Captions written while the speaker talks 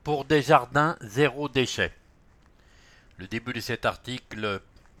Pour des jardins zéro déchet. Le début de cet article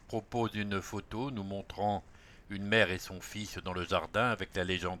propose une photo nous montrant une mère et son fils dans le jardin avec la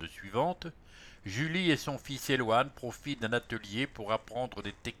légende suivante. Julie et son fils Éloane profitent d'un atelier pour apprendre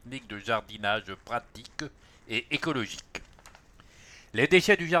des techniques de jardinage pratiques et écologiques. Les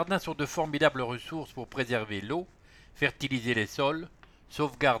déchets du jardin sont de formidables ressources pour préserver l'eau, fertiliser les sols,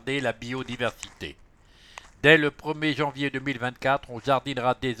 sauvegarder la biodiversité. Dès le 1er janvier 2024, on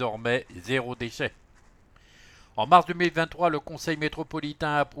jardinera désormais zéro déchet. En mars 2023, le Conseil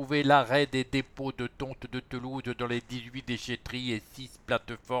métropolitain a approuvé l'arrêt des dépôts de tonte de Toulouse dans les 18 déchetteries et 6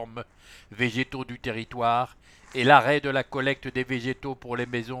 plateformes végétaux du territoire et l'arrêt de la collecte des végétaux pour les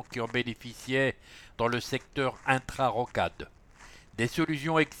maisons qui en bénéficiaient dans le secteur intra-rocade. Des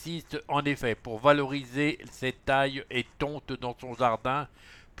solutions existent en effet pour valoriser ces tailles et tontes dans son jardin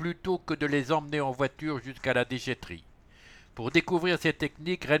plutôt que de les emmener en voiture jusqu'à la déchetterie. Pour découvrir ces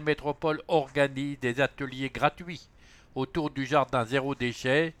techniques, Rennes Métropole organise des ateliers gratuits autour du jardin zéro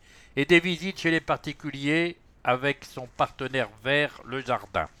déchet et des visites chez les particuliers avec son partenaire vert Le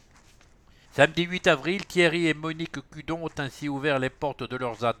Jardin. Samedi 8 avril, Thierry et Monique Cudon ont ainsi ouvert les portes de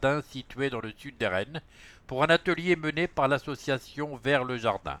leur jardin situé dans le sud des Rennes pour un atelier mené par l'association Vers le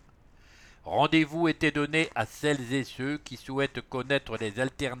Jardin. Rendez-vous était donné à celles et ceux qui souhaitent connaître les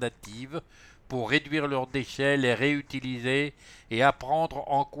alternatives pour réduire leurs déchets, les réutiliser et apprendre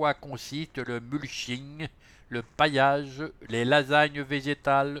en quoi consiste le mulching, le paillage, les lasagnes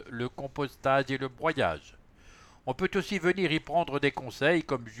végétales, le compostage et le broyage. On peut aussi venir y prendre des conseils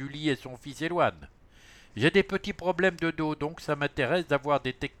comme Julie et son fils Éloane. J'ai des petits problèmes de dos donc ça m'intéresse d'avoir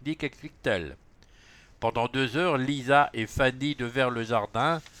des techniques, explique-t-elle. Pendant 2 heures, Lisa et Fanny de Vers le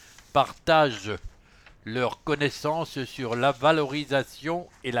Jardin partagent leurs connaissances sur la valorisation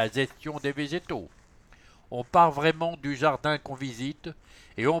et la gestion des végétaux. On part vraiment du jardin qu'on visite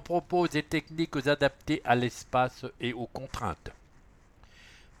et on propose des techniques adaptées à l'espace et aux contraintes.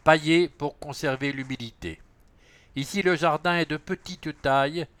 Pailler pour conserver l'humidité. Ici le jardin est de petite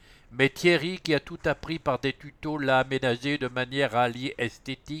taille, mais Thierry, qui a tout appris par des tutos, l'a aménagé de manière à allier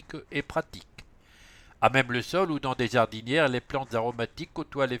esthétique et pratique. À même le sol ou dans des jardinières, les plantes aromatiques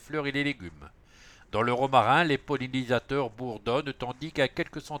côtoient les fleurs et les légumes. Dans le romarin, les pollinisateurs bourdonnent tandis qu'à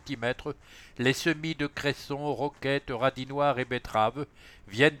quelques centimètres, les semis de cressons, roquettes, radis noirs et betteraves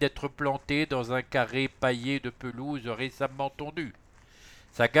viennent d'être plantés dans un carré paillé de pelouse récemment tondue.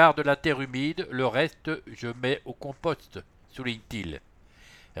 Ça garde la terre humide, le reste je mets au compost, souligne-t-il.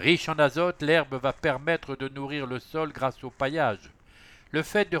 Riche en azote, l'herbe va permettre de nourrir le sol grâce au paillage. Le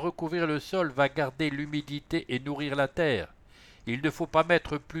fait de recouvrir le sol va garder l'humidité et nourrir la terre. Il ne faut pas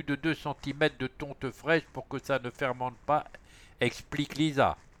mettre plus de 2 cm de tonte fraîche pour que ça ne fermente pas, explique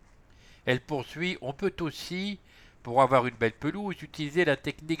Lisa. Elle poursuit, on peut aussi, pour avoir une belle pelouse, utiliser la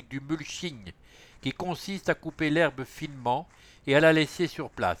technique du mulching, qui consiste à couper l'herbe finement et à la laisser sur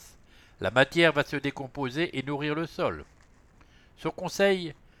place. La matière va se décomposer et nourrir le sol. Son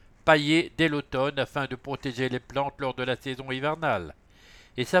conseil, pailler dès l'automne afin de protéger les plantes lors de la saison hivernale.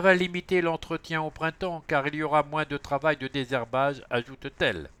 Et ça va limiter l'entretien au printemps car il y aura moins de travail de désherbage,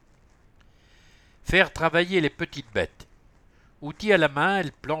 ajoute-t-elle. Faire travailler les petites bêtes. Outil à la main,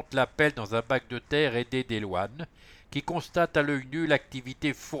 elle plante la pelle dans un bac de terre aidée d'Éloane, qui constate à l'œil nu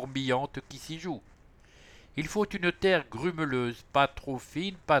l'activité fourmillante qui s'y joue. Il faut une terre grumeleuse, pas trop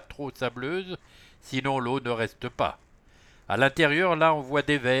fine, pas trop sableuse, sinon l'eau ne reste pas. À l'intérieur, là, on voit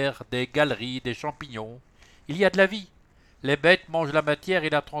des vers, des galeries, des champignons. Il y a de la vie. Les bêtes mangent la matière et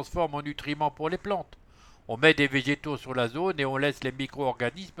la transforment en nutriments pour les plantes. On met des végétaux sur la zone et on laisse les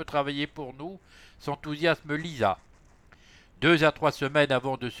micro-organismes travailler pour nous, s'enthousiasme Lisa. 2 à 3 semaines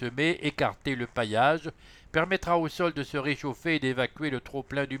avant de semer, écarter le paillage permettra au sol de se réchauffer et d'évacuer le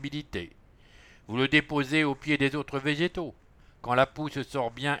trop-plein d'humidité. Vous le déposez au pied des autres végétaux. Quand la pousse sort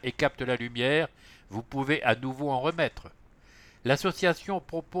bien et capte la lumière, vous pouvez à nouveau en remettre. L'association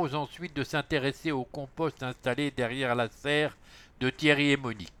propose ensuite de s'intéresser au compost installé derrière la serre de Thierry et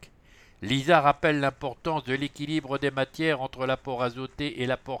Monique. Lisa rappelle l'importance de l'équilibre des matières entre l'apport azoté et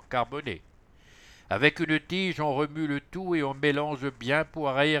l'apport carboné. Avec une tige, on remue le tout et on mélange bien pour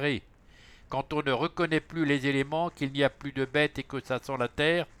aérer. Quand on ne reconnaît plus les éléments, qu'il n'y a plus de bêtes et que ça sent la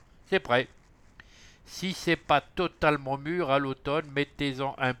terre, c'est prêt. Si c'est pas totalement mûr à l'automne,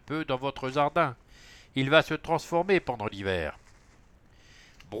 mettez-en un peu dans votre jardin. Il va se transformer pendant l'hiver.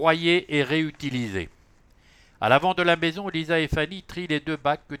 Broyer et réutiliser. À l'avant de la maison, Lisa et Fanny trient les 2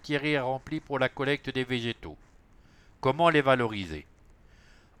 bacs que Thierry a remplis pour la collecte des végétaux. Comment les valoriser?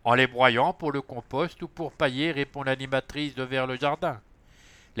 En les broyant pour le compost ou pour pailler, répond l'animatrice de Vers le Jardin.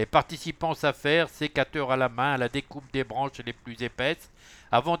 Les participants s'affairent, sécateurs à la main, à la découpe des branches les plus épaisses,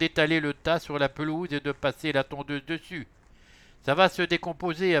 avant d'étaler le tas sur la pelouse et de passer la tondeuse dessus. Ça va se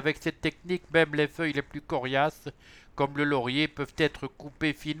décomposer. Avec cette technique, même les feuilles les plus coriaces, comme le laurier, peuvent être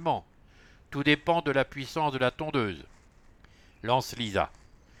coupées finement. Tout dépend de la puissance de la tondeuse. Lance Lisa.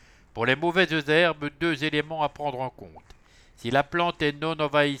 Pour les mauvaises herbes, 2 éléments à prendre en compte. Si la plante est non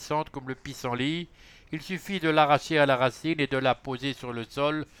envahissante comme le pissenlit, il suffit de l'arracher à la racine et de la poser sur le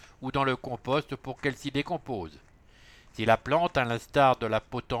sol ou dans le compost pour qu'elle s'y décompose. Si la plante, à l'instar de la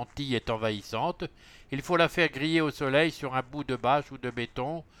potentille, est envahissante, il faut la faire griller au soleil sur un bout de bâche ou de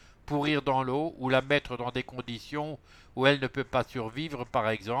béton, pourrir dans l'eau ou la mettre dans des conditions où elle ne peut pas survivre, par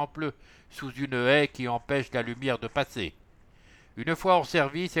exemple sous une haie qui empêche la lumière de passer. Une fois hors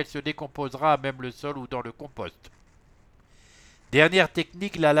service, elle se décomposera à même le sol ou dans le compost. Dernière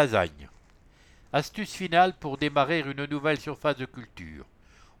technique, la lasagne. Astuce finale pour démarrer une nouvelle surface de culture.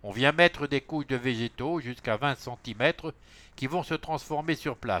 On vient mettre des couches de végétaux jusqu'à 20 cm qui vont se transformer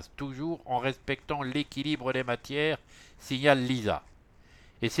sur place, toujours en respectant l'équilibre des matières, signale Lisa.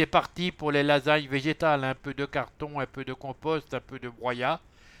 Et c'est parti pour les lasagnes végétales, un peu de carton, un peu de compost, un peu de broyat,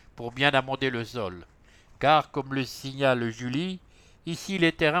 pour bien amender le sol. Car, comme le signale Julie, ici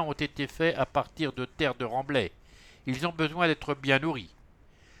les terrains ont été faits à partir de terre de remblai. Ils ont besoin d'être bien nourris.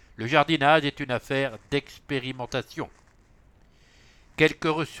 Le jardinage est une affaire d'expérimentation. Quelques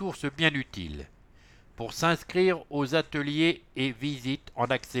ressources bien utiles. Pour s'inscrire aux ateliers et visites en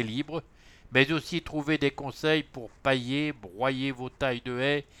accès libre, mais aussi trouver des conseils pour pailler, broyer vos tailles de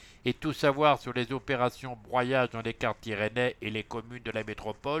haies et tout savoir sur les opérations broyage dans les quartiers rennais et les communes de la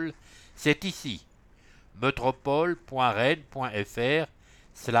métropole, c'est ici.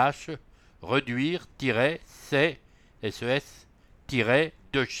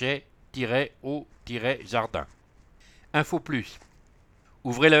 Info plus.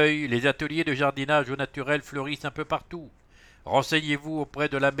 Ouvrez l'œil, les ateliers de jardinage au naturel fleurissent un peu partout. Renseignez-vous auprès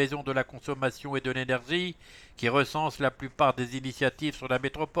de la Maison de la Consommation et de l'Énergie qui recense la plupart des initiatives sur la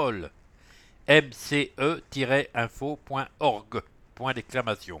métropole. mce-info.org.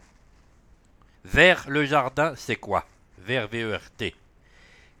 Vers le jardin, c'est quoi? Vers VERT.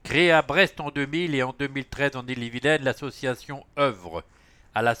 Créée à Brest en 2000 et en 2013 en Ille-et-Vilaine, l'association œuvre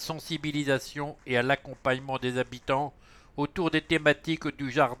à la sensibilisation et à l'accompagnement des habitants autour des thématiques du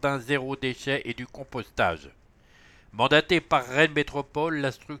jardin zéro déchet et du compostage. Mandatée par Rennes Métropole,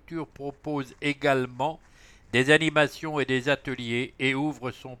 la structure propose également des animations et des ateliers et ouvre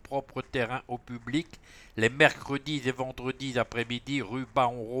son propre terrain au public les mercredis et vendredis après-midi rue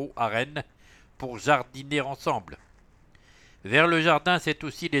Baronreau à Rennes pour jardiner ensemble. Vers le jardin, c'est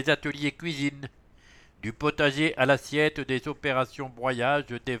aussi des ateliers cuisine, du potager à l'assiette, des opérations broyage,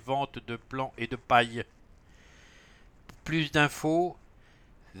 des ventes de plants et de paille. Plus d'infos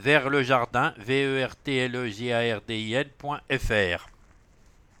vers le jardin, vertlegardin.fr.